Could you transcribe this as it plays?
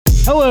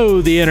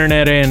Hello, the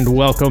internet, and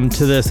welcome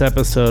to this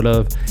episode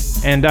of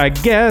And I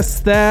Guess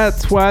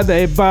That's Why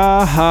They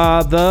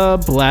Baja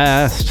the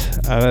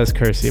Blast. That's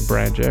courtesy of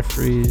Brian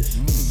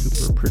Jeffries,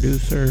 super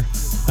producer.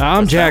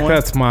 I'm Jack,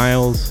 that's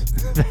Miles.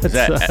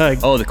 That's, they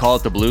call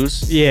it the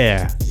blues?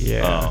 Yeah.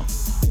 Oh.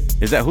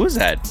 Who is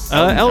that?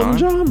 Elton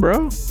John,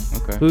 bro.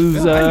 Okay.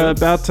 Who's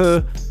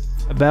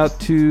about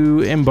to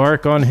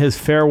embark on his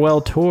farewell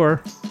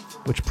tour,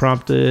 which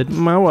prompted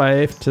my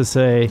wife to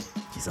say,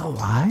 he's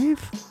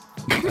alive?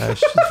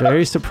 She's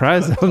very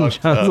surprised Elton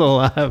John's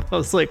alive. I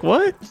was like,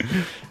 what?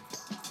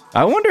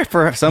 I wonder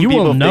for some people,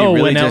 you will know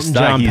really when Elton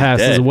John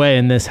passes away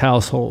in this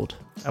household.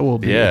 That will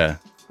be an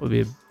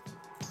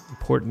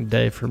important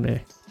day for me.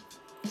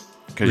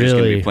 Because you're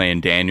going to be playing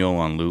Daniel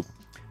on loop.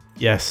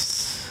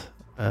 Yes,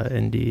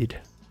 indeed.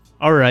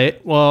 All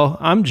right. Well,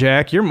 I'm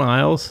Jack. You're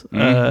Miles.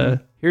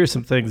 Here's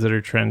some things that are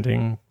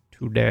trending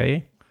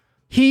today.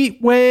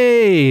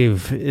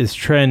 Heatwave is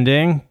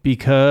trending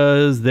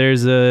because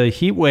there's a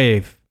heat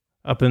wave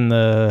up in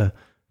the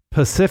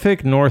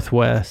Pacific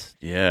Northwest.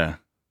 Yeah.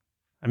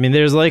 I mean,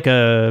 there's like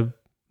a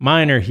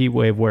minor heat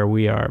wave where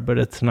we are, but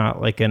it's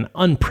not like an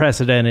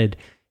unprecedented,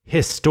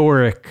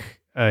 historic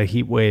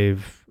heat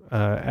wave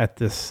at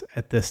this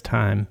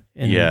time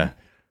in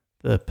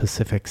the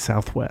Pacific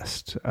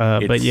Southwest.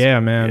 But yeah,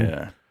 man.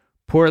 Yeah.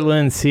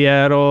 Portland,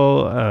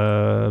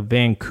 Seattle,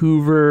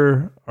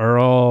 Vancouver are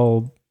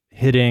all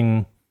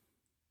hitting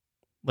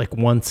like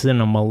once in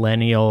a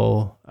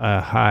millennial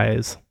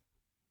highs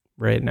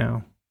right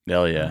now.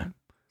 Hell yeah.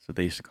 That's what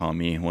they used to call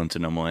me, once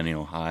in a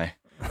millennial high.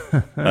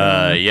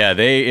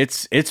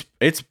 It's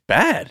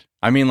bad.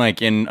 I mean,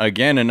 like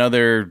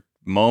another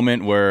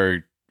moment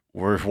where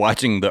we're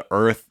watching the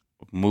earth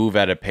move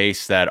at a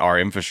pace that our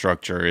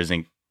infrastructure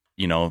isn't,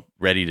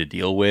 ready to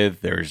deal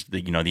with. There's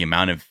the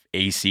amount of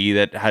AC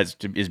that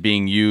is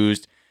being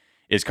used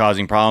is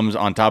causing problems,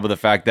 on top of the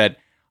fact that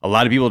a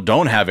lot of people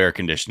don't have air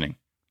conditioning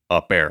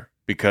up there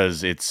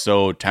because it's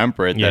so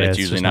temperate that it's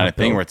usually not a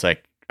thing where it's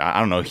like, I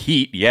don't know,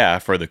 heat,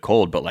 for the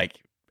cold, but like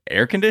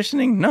air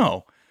conditioning,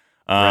 no.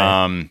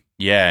 Right.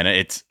 Yeah, and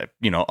it's,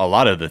 a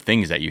lot of the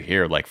things that you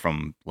hear, like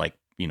from like,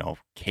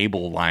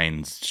 cable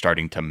lines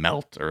starting to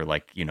melt, or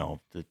like,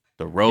 the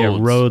roads.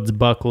 Yeah, roads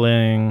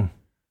buckling.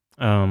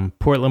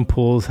 Portland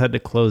pools had to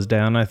close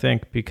down, I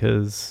think,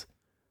 because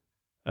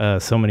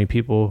so many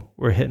people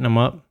were hitting them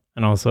up.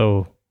 And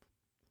also,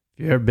 if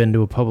you've ever been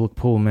to a public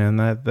pool, man,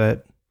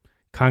 that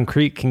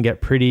concrete can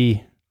get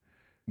pretty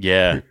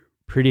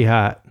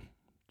hot.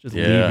 Just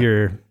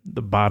leave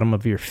the bottom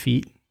of your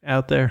feet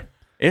out there.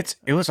 It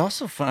was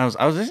also fun. I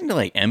was listening to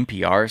like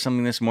NPR or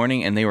something this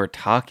morning, and they were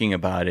talking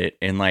about it,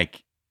 and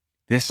like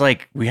this,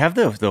 like we have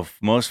the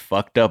most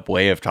fucked up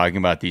way of talking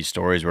about these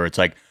stories where it's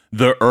like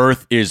the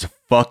earth is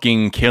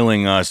fucking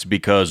killing us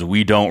because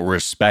we don't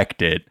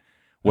respect it.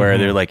 Where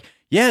they're like,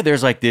 yeah,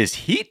 there's like this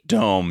heat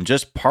dome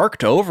just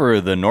parked over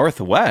the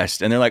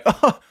Northwest, and they're like,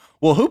 oh,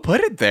 well, who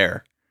put it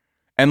there?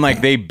 And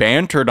like they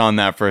bantered on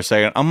that for a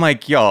second. I'm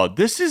like, yo,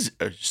 this is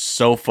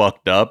so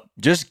fucked up.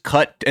 Just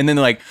cut. And then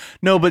they're like,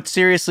 no, but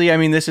seriously, I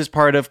mean, this is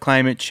part of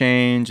climate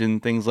change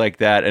and things like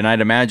that. And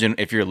I'd imagine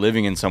if you're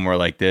living in somewhere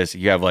like this,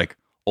 you have like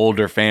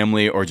older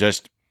family or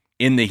just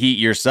in the heat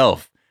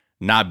yourself,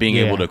 not being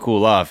able to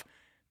cool off.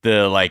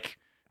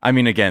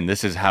 Again,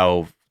 this is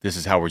how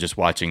we're just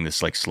watching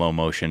this like slow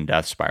motion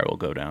death spiral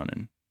go down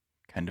and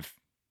kind of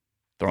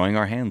throwing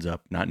our hands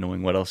up, not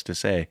knowing what else to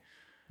say.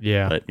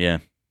 Yeah. But yeah.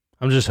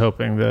 I'm just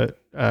hoping that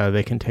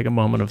they can take a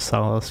moment of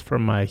solace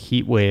from my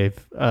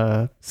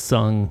Heatwave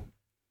sung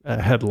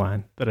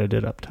headline that I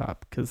did up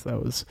top, because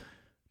that was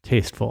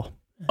tasteful.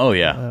 Oh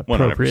yeah, 100%.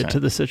 Appropriate to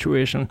the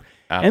situation.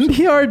 Absolutely.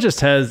 NPR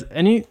just has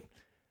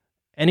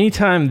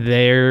anytime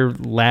they're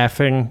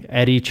laughing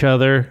at each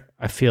other,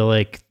 I feel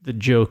like the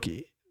joke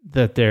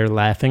that they're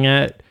laughing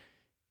at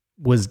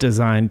was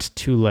designed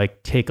to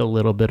like take a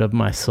little bit of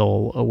my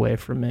soul away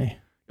from me.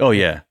 Oh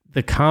yeah,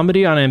 the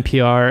comedy on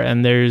NPR,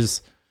 and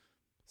there's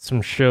some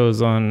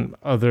shows on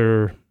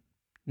other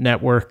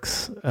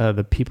networks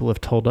that people have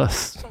told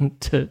us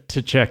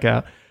to check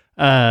out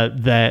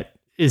that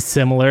is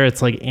similar.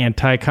 It's like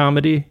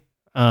anti-comedy.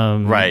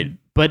 Right.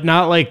 But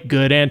not like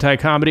good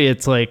anti-comedy.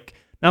 It's like,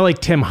 not like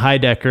Tim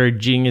Heidecker,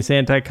 genius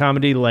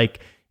anti-comedy,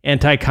 like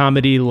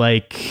anti-comedy,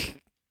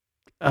 like,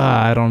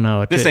 I don't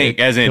know. This ain't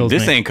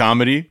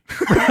comedy.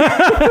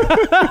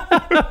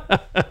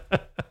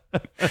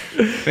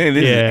 Man,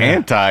 this is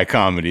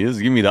anti-comedy. This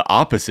is giving me the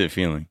opposite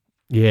feeling.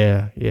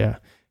 Yeah.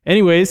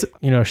 Anyways,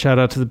 shout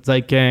out to the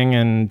Zeit Gang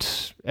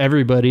and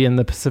everybody in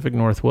the Pacific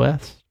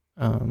Northwest.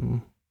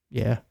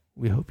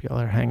 We hope y'all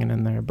are hanging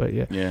in there. But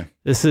yeah.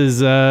 This is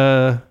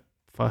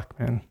fuck,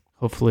 man.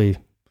 Hopefully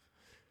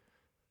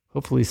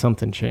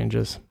something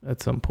changes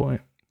at some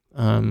point.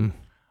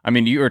 I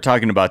mean, you were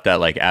talking about that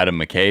like Adam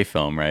McKay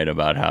film, right?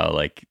 About how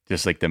like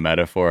just like the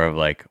metaphor of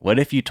like, what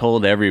if you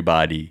told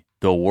everybody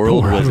the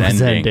world was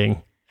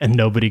ending and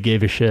nobody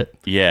gave a shit?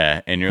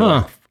 Yeah, and you're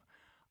like.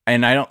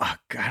 And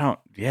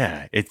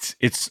it's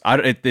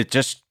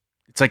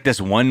like this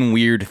one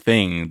weird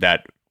thing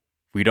that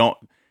we don't,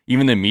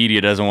 even the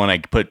media doesn't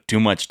want to put too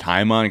much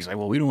time on it. It's like,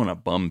 well, we don't want to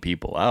bum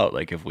people out.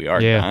 Like if we are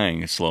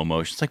dying in slow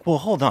motion, it's like, well,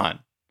 hold on.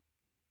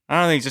 I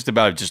don't think it's just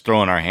about just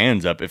throwing our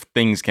hands up if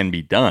things can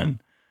be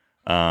done.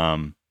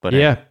 But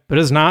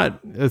it's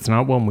not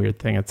one weird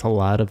thing. It's a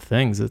lot of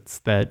things. It's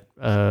that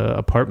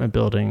apartment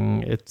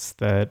building. It's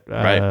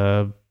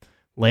that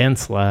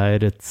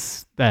landslide.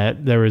 It's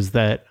that there was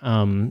that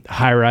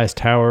high-rise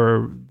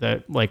tower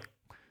that like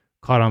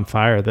caught on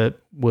fire that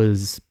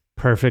was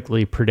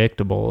perfectly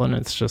predictable, and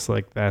it's just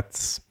like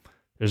there's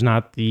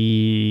not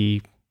the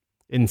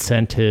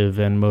incentive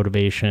and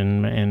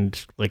motivation,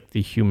 and like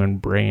the human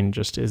brain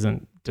just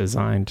isn't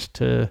designed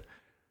to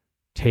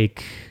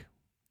take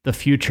the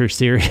future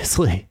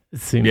seriously. It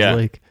seems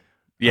like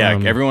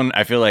everyone,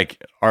 I feel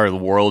like our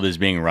world is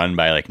being run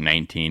by like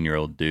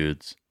 19-year-old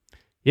dudes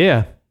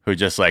who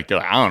just like, they're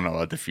like, I don't know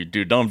what the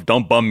future, dude,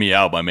 don't bum me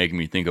out by making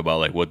me think about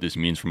like what this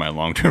means for my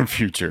long-term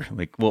future.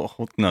 Like, well,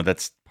 no,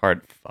 that's we're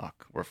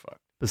fucked.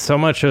 But so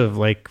much of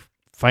like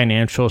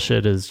financial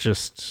shit is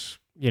just,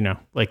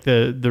 like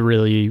the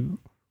really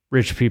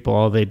rich people,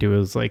 all they do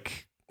is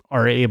like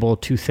are able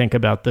to think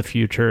about the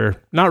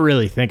future, not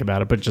really think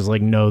about it, but just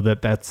like know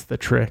that that's the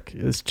trick,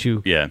 is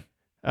to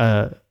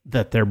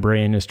that their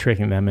brain is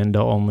tricking them into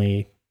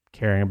only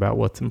caring about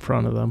what's in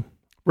front of them.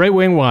 Right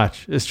Wing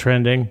Watch is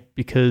trending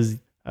because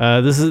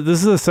this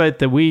is a site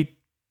that we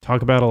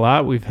talk about a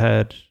lot. We've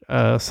had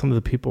some of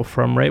the people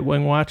from Right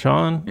Wing Watch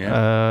on,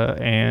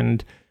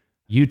 and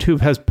YouTube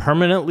has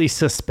permanently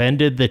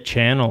suspended the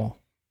channel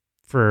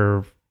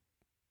for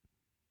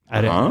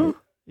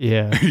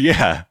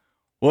yeah.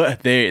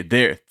 What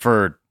they're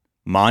for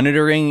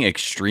monitoring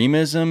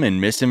extremism and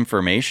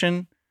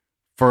misinformation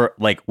for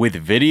like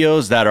with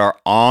videos that are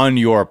on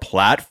your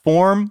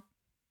platform,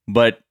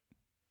 but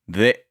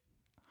a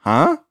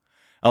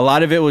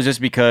lot of it was just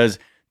because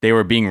they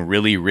were being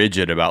really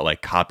rigid about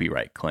like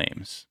copyright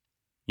claims,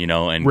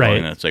 and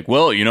it's like,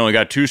 well, I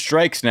got 2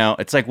 strikes now.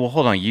 It's like, well,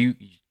 hold on,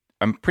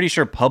 I'm pretty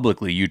sure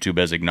publicly YouTube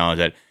has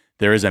acknowledged that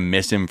there is a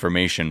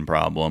misinformation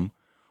problem.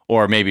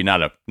 Or maybe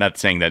not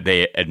saying that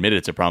they admit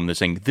it's a problem. They're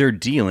saying they're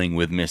dealing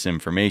with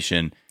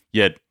misinformation,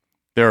 yet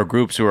there are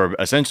groups who are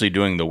essentially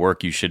doing the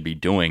work you should be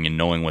doing and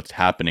knowing what's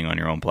happening on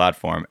your own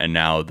platform. And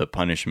now the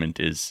punishment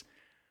is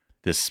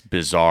this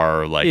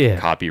bizarre, like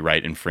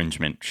copyright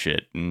infringement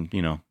shit. And,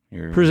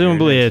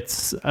 presumably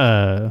it's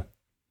like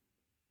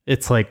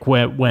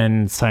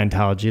when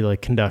Scientology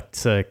like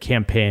conducts a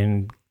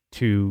campaign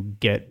to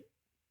get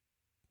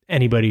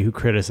anybody who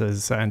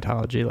criticizes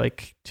Scientology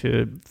like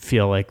to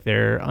feel like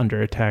they're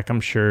under attack. I'm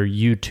sure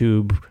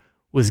YouTube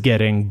was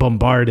getting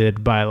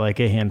bombarded by like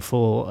a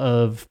handful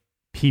of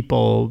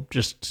people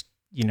just,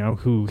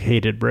 who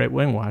hated Right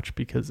Wing Watch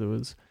because it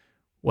was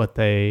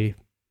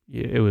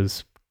it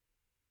was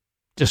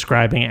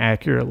describing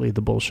accurately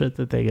the bullshit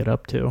that they get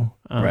up to.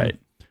 Right.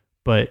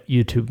 But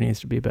YouTube needs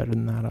to be better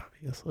than that,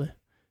 obviously.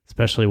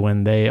 Especially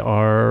when they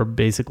are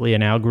basically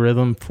an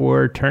algorithm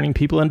for turning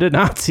people into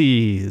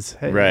Nazis.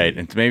 Hey. Right.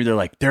 And maybe they're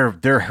like,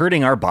 they're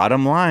hurting our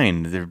bottom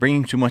line. They're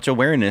bringing too much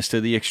awareness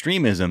to the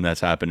extremism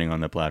that's happening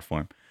on the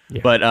platform. Yeah.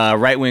 But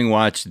Right Wing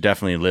Watch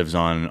definitely lives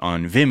on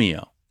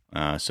Vimeo.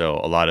 So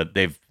a lot of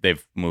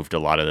they've moved a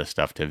lot of the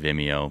stuff to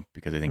Vimeo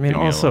because I think Vimeo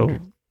also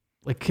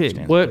like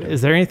what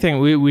is there anything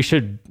we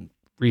should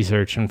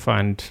research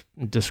and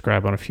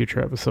describe on a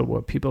future episode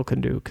what people can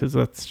do, because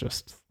that's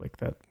just like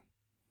that.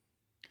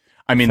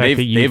 I mean,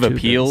 they've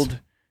appealed.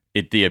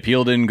 The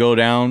appeal didn't go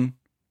down.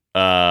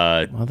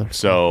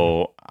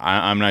 So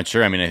I'm not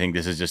sure. I mean, I think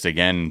this is just,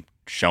 again,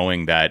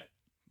 showing that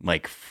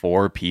like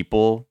 4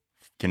 people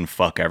can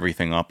fuck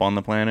everything up on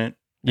the planet.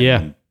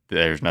 Yeah.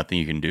 There's nothing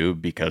you can do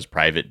because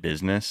private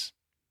business.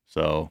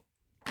 So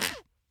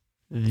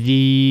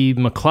the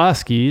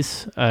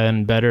McCloskeys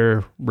and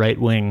better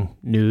right-wing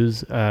news,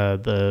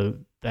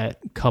 that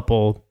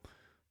couple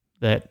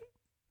that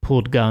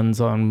pulled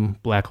guns on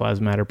Black Lives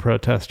Matter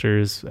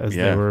protesters as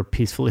they were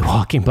peacefully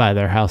walking by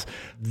their house.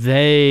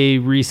 They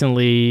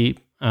recently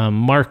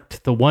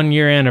marked the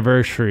 1-year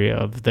anniversary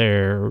of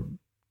their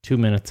 2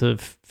 minutes of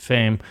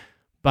fame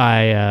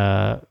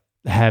by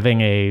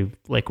having a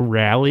like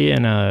rally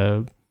in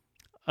a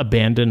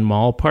abandoned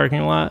mall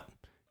parking lot,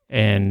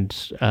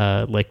 and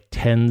like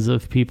tens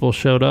of people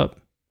showed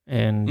up,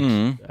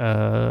 and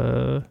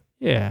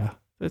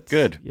that's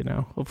good.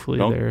 Hopefully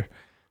they're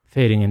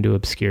fading into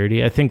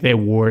obscurity. I think they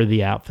wore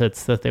the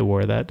outfits that they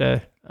wore that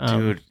day.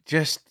 Dude,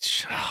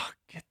 just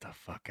get the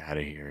fuck out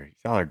of here.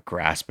 Y'all are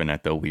grasping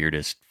at the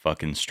weirdest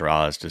fucking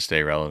straws to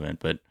stay relevant.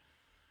 But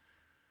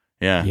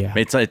yeah.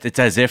 It's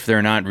as if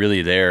they're not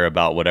really there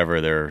about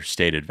whatever their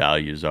stated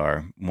values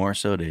are. More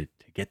so to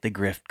get the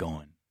grift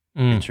going,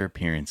 get your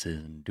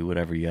appearances, and do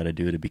whatever you got to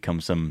do to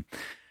become some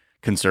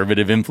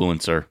conservative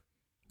influencer.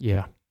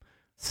 Yeah.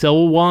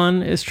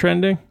 Silwan is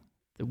trending,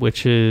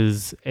 which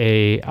is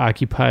a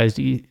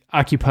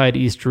occupied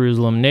East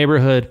Jerusalem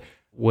neighborhood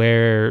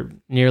where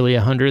nearly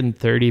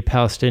 130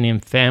 Palestinian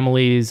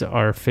families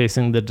are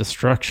facing the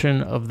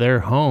destruction of their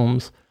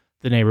homes.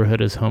 The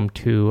neighborhood is home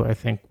to, I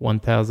think,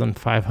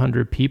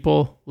 1,500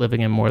 people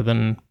living in more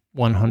than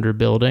 100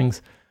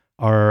 buildings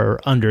are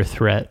under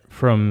threat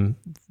from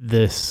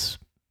this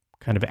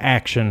kind of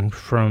action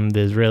from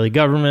the Israeli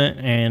government.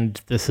 And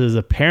this is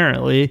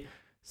apparently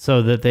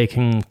so that they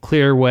can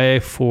clear way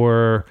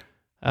for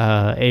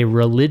a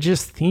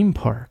religious theme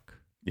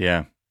park.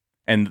 Yeah.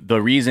 And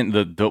the reason,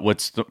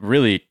 what's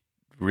really,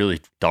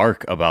 really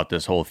dark about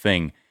this whole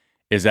thing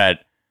is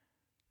that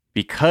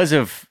because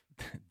of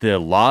the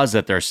laws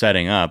that they're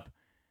setting up,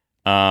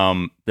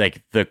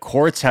 like the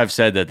courts have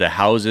said that the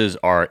houses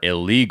are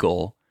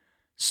illegal.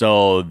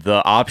 So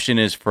the option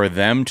is for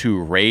them to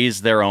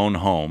raise their own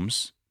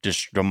homes,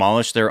 just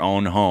demolish their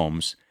own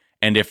homes.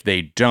 And if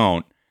they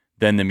don't,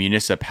 then the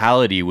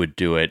municipality would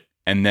do it.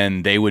 And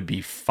then they would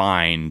be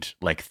fined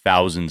like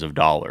thousands of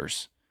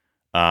dollars.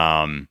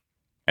 And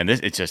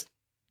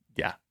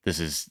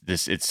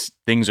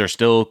things are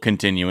still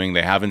continuing.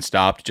 They haven't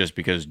stopped just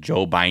because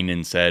Joe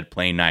Biden said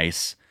play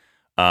nice.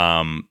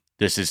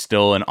 This is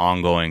still an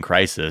ongoing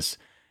crisis.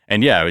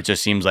 And yeah, it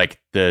just seems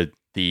like the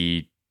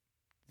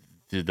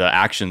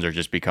actions are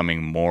just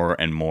becoming more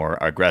and more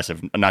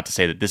aggressive. Not to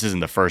say that this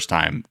isn't the first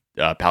time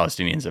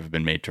Palestinians have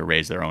been made to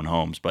raise their own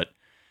homes, but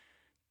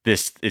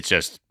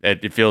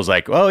it feels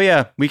like, oh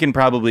yeah, we can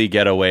probably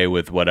get away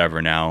with whatever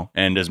now.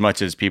 And as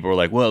much as people were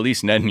like, well, at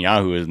least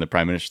Netanyahu isn't the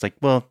prime minister, it's like,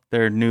 well,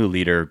 their new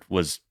leader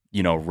was,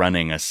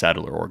 running a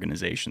settler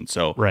organization.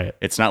 So right.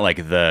 It's not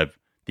like the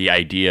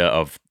idea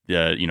of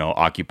the,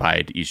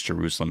 occupied East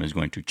Jerusalem is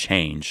going to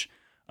change,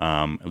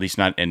 at least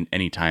not in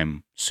any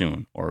time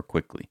soon or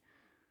quickly.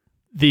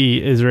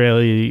 The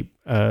Israeli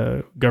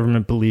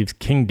government believes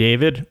King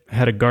David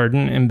had a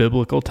garden in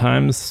biblical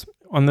times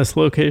on this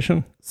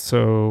location.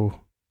 So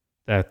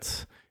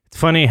it's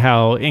funny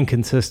how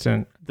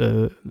inconsistent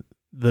the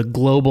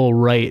global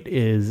right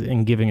is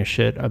in giving a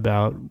shit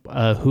about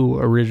who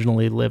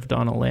originally lived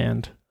on a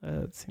land.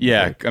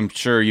 Yeah, like. I'm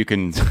sure you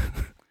can.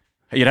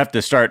 You'd have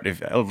to start.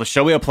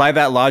 Shall we apply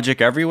that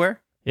logic everywhere?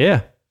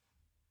 Yeah.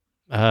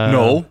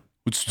 No.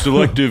 It's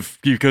selective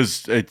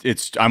because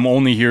I'm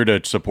only here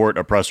to support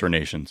oppressor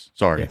nations.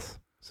 Sorry. Yes.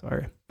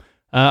 Sorry.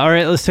 All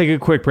right, let's take a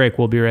quick break.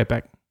 We'll be right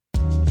back.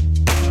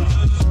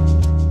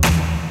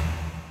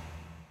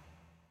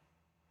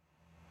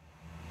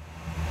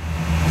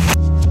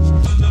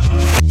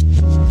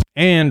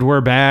 And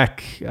we're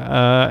back.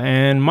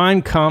 And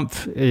Mein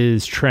Kampf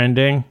is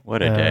trending.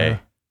 What a day.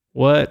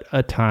 What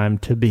a time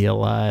to be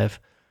alive.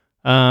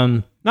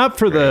 Not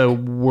for the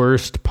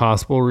worst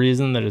possible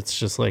reason that it's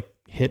just like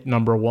hit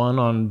number one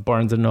on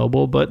Barnes &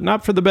 Noble, but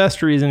not for the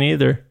best reason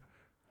either.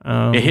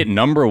 It hit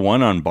number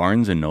one on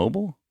Barnes &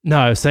 Noble? No,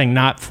 I was saying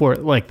not for,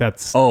 like,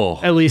 that's... Oh.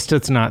 At least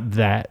it's not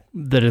that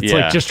it's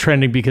like just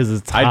trending because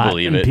it's hot I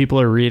believe and people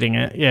are reading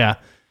it. Yeah.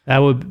 That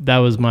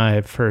was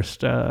my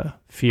first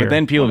fear. But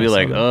then people be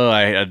like,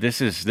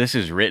 this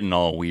is written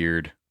all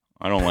weird.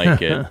 I don't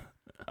like it.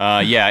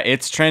 Yeah,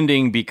 it's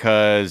trending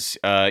because,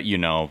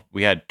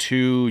 we had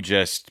two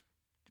just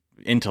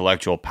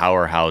intellectual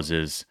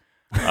powerhouses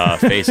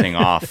facing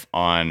off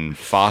on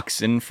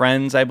Fox and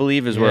Friends, I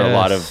believe, is where a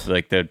lot of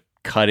like the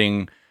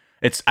cutting.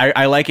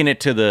 I liken it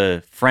to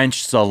the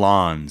French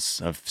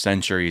salons of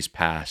centuries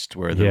past,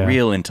 where the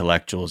real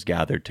intellectuals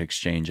gathered to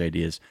exchange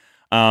ideas.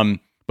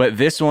 But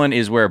this one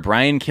is where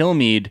Brian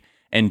Kilmeade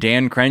and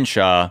Dan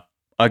Crenshaw,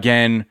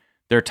 again,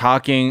 they're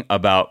talking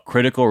about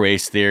critical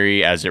race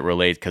theory as it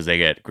relates, because they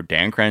get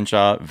Dan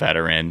Crenshaw,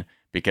 veteran,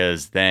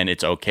 because then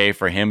it's okay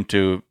for him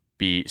to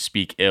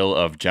speak ill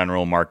of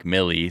General Mark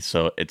Milley.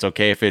 So it's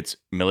okay if it's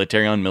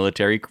military on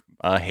military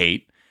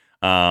hate,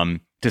 to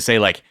say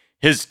like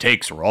his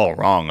takes are all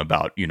wrong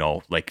about,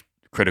 like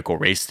critical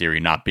race theory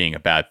not being a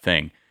bad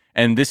thing.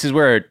 And this is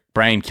where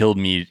Brian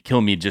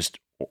Kilmeade just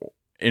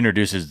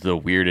introduces the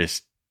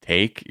weirdest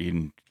take. You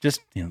can just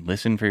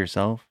listen for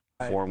yourself.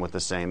 Form with the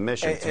same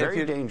mission. It's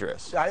very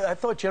dangerous. I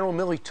thought General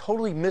Milley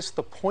totally missed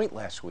the point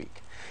last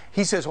week.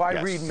 He says, well,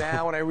 I read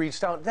Mao and I read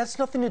Stalin. That's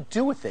nothing to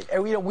do with it.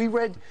 We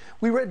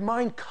read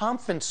Mein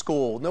Kampf in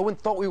school. No one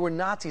thought we were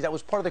Nazis. That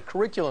was part of the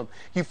curriculum.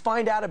 You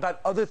find out about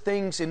other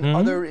things in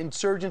other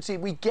insurgency.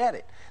 We get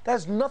it. That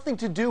has nothing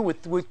to do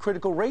with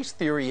critical race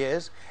theory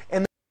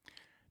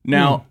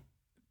Now,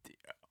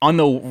 on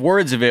the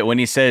words of it, when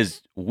he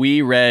says,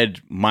 we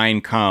read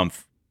Mein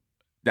Kampf,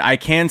 I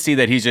can see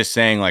that he's just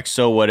saying like,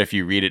 so what if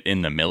you read it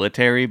in the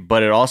military?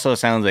 But it also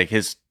sounds like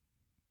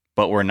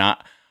but we're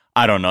not.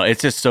 I don't know.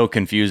 It's just so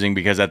confusing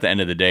because at the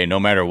end of the day, no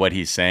matter what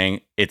he's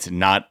saying, it's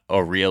not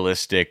a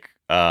realistic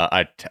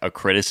a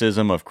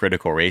criticism of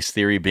critical race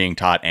theory being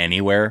taught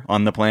anywhere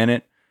on the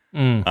planet.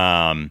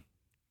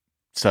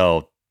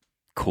 So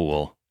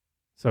cool.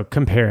 So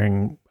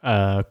comparing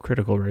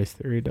critical race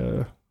theory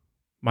to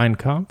Mein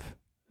Kampf,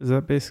 is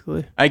that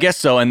basically? I guess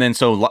so. And then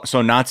so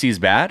Nazis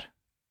bad?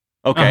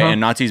 Okay, and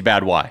Nazis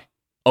bad, why?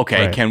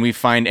 Okay, right. Can we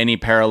find any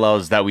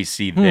parallels that we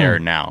see there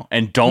now?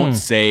 And don't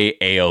say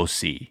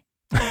AOC.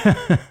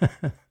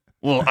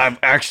 Well,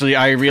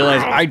 I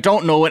realize I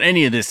don't know what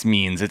any of this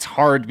means. It's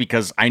hard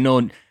because I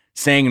know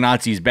saying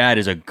Nazis bad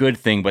is a good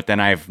thing, but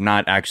then I've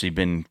not actually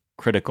been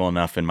critical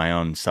enough in my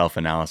own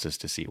self-analysis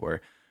to see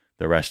where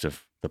the rest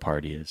of the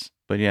party is.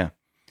 But yeah.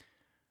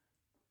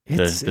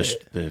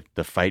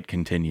 the fight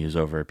continues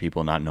over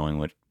people not knowing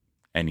what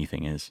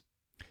anything is.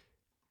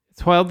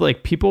 It's wild.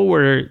 Like, people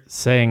were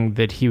saying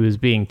that he was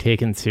being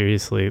taken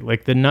seriously.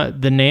 Like, the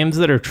names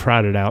that are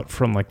trotted out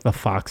from like the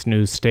Fox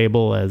News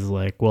stable as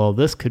like, well,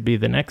 this could be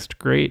the next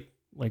great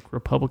like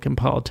Republican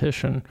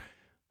politician.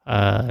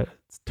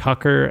 It's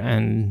Tucker,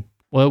 and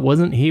well,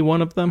 wasn't he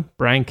one of them?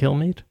 Brian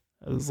Kilmeade.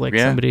 It was like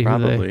somebody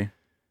probably.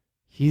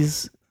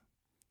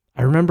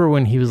 I remember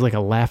when he was like a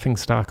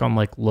laughingstock on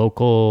like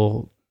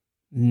local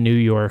New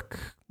York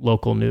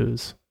local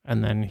news,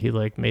 and then he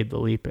like made the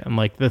leap, and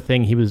like the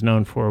thing he was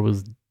known for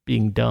was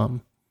being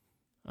dumb.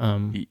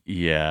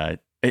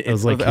 It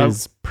was like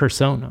his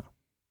persona.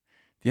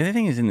 The other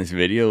thing is, in this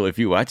video, if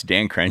you watch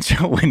Dan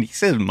Crenshaw, when he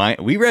says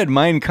we read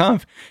Mein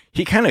Kampf,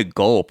 he kind of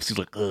gulps. He's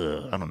like,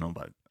 I don't know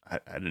about I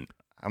didn't.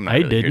 I'm not. I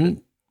really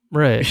didn't.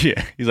 Right.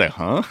 Yeah. He's like,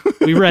 huh?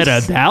 We read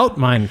about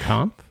Mein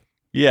Kampf.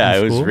 Yeah,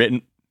 it was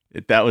written.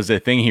 That was the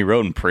thing he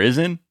wrote in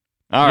prison.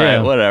 All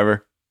right,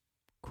 whatever.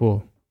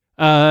 Cool.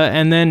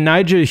 And then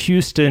Nyjah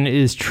Huston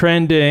is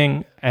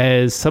trending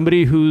as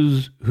somebody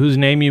whose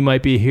name you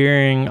might be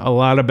hearing a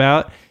lot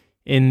about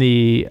in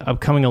the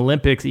upcoming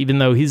Olympics, even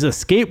though he's a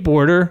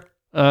skateboarder.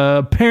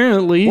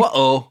 Apparently,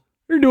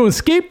 they're doing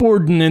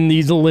skateboarding in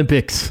these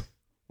Olympics.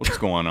 What's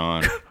going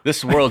on?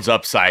 This world's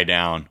upside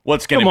down.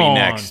 What's going to be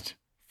next?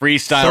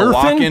 Freestyle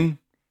walking?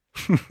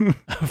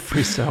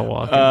 Freestyle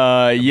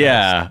walking.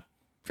 Yeah.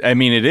 I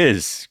mean, it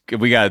is.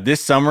 We got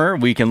this summer.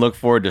 We can look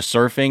forward to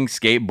surfing,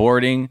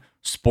 skateboarding,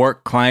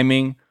 sport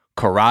climbing,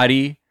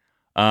 karate,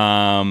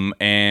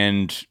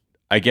 and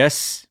I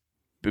guess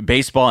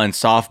baseball and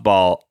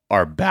softball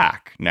are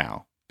back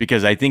now,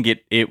 because I think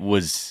it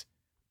was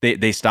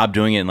they stopped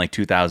doing it in like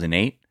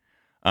 2008.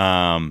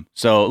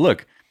 So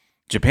look,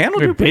 Japan will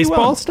do pretty baseball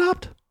well.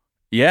 Stopped?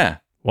 Yeah.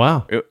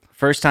 Wow.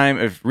 First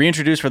time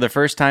reintroduced for the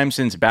first time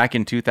since back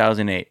in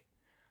 2008.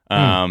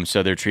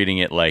 So they're treating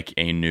it like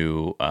a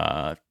new,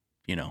 a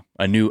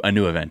new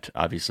event.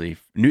 Obviously,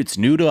 it's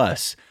new to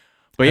us.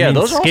 But yeah,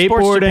 those are all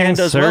sports Japan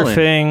does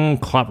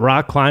surfing,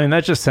 rock climbing.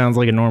 That just sounds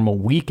like a normal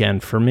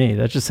weekend for me.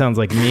 That just sounds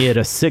like me at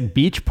a sick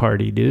beach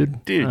party,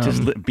 dude. Dude,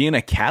 just being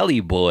a Cali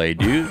boy,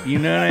 dude. You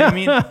know what I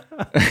mean?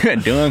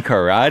 Doing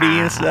karate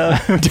and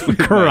stuff. Doing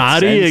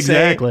karate,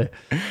 exactly.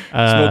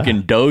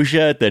 Smoking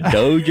doja at the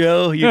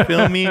dojo. You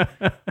feel me?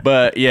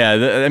 But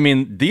yeah, I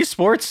mean, these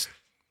sports,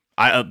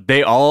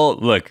 they all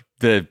look.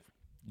 The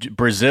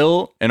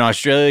Brazil and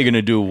Australia are going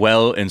to do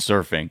well in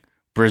surfing.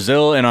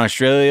 Brazil and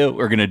Australia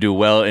are going to do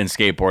well in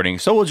skateboarding.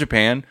 So will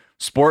Japan.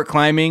 Sport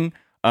climbing,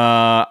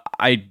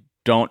 I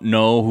don't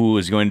know who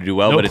is going to do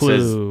well, but it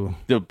says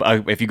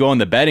if you go on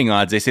the betting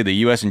odds, they say the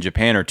U.S. and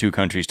Japan are two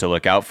countries to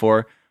look out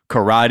for.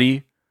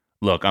 Karate,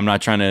 look, I'm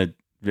not trying to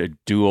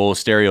do old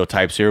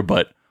stereotypes here,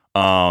 but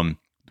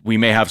we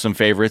may have some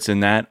favorites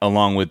in that,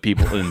 along with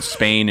people in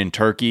Spain and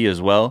Turkey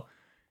as well.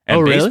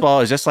 And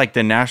baseball is just like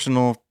the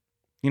national,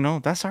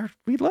 that's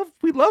we love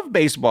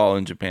baseball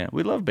in Japan.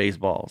 We love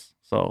baseballs.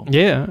 So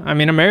yeah, I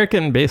mean,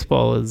 American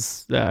baseball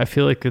is, I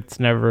feel like it's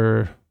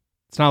not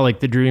like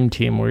the dream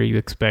team where you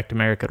expect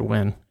America to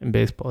win in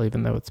baseball,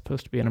 even though it's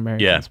supposed to be an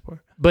American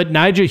sport. But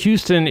Nyjah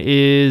Huston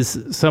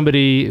is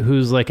somebody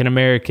who's like an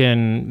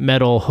American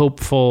medal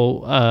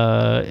hopeful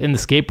in the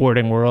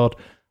skateboarding world.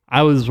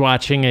 I was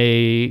watching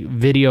a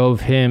video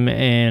of him,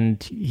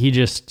 and he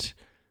just,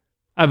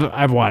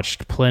 I've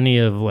watched plenty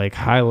of like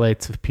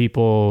highlights of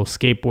people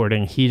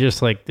skateboarding. He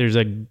just like, there's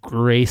a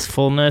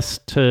gracefulness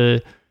to,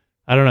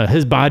 I don't know,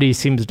 his body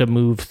seems to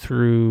move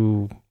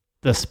through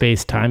the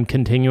space-time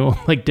continuum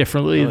like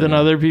differently than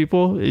other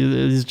people.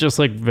 It's just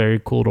like very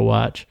cool to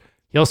watch.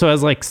 He also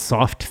has like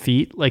soft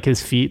feet. Like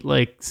his feet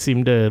like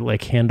seem to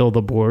like handle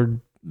the board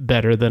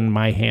better than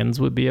my hands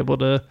would be able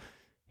to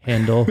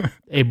handle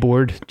a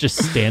board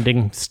just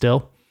standing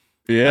still.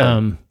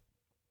 Yeah.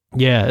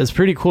 Yeah, it's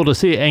pretty cool to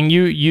see. And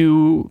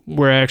you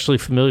were actually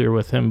familiar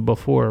with him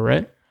before,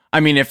 right? I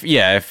mean,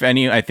 if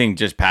any, I think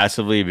just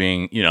passively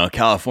being, a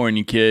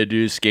California kid,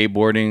 dude,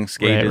 skating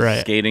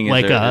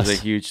like is a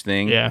huge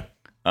thing. Yeah.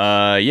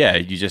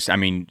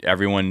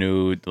 Everyone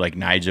knew like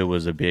Nyjah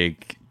was a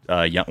big,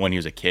 when he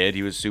was a kid,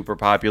 he was super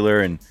popular.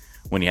 And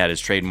when he had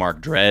his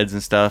trademark dreads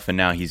and stuff, and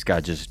now he's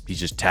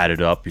just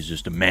tatted up. He's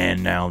just a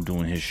man now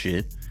doing his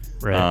shit.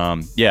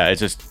 Right.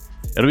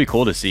 It'll be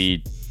cool to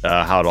see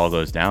how it all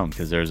goes down,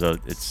 because there's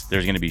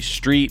going to be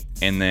street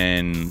and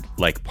then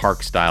like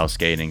park style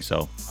skating.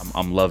 So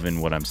I'm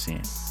loving what I'm seeing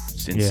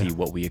and see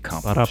what we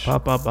accomplish.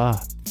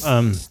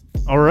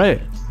 All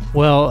right.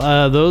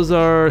 Well, those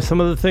are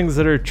some of the things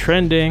that are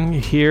trending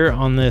here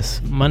on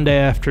this Monday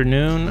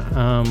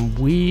afternoon.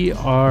 We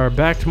are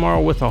back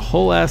tomorrow with a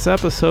whole ass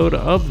episode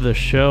of the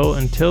show.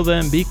 Until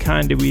then, be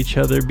kind to each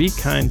other. Be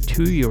kind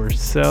to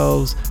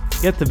yourselves.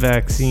 Get the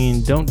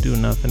vaccine. Don't do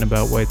nothing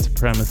about white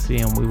supremacy.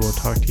 And we will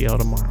talk to y'all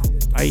tomorrow.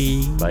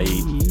 Bye. Bye.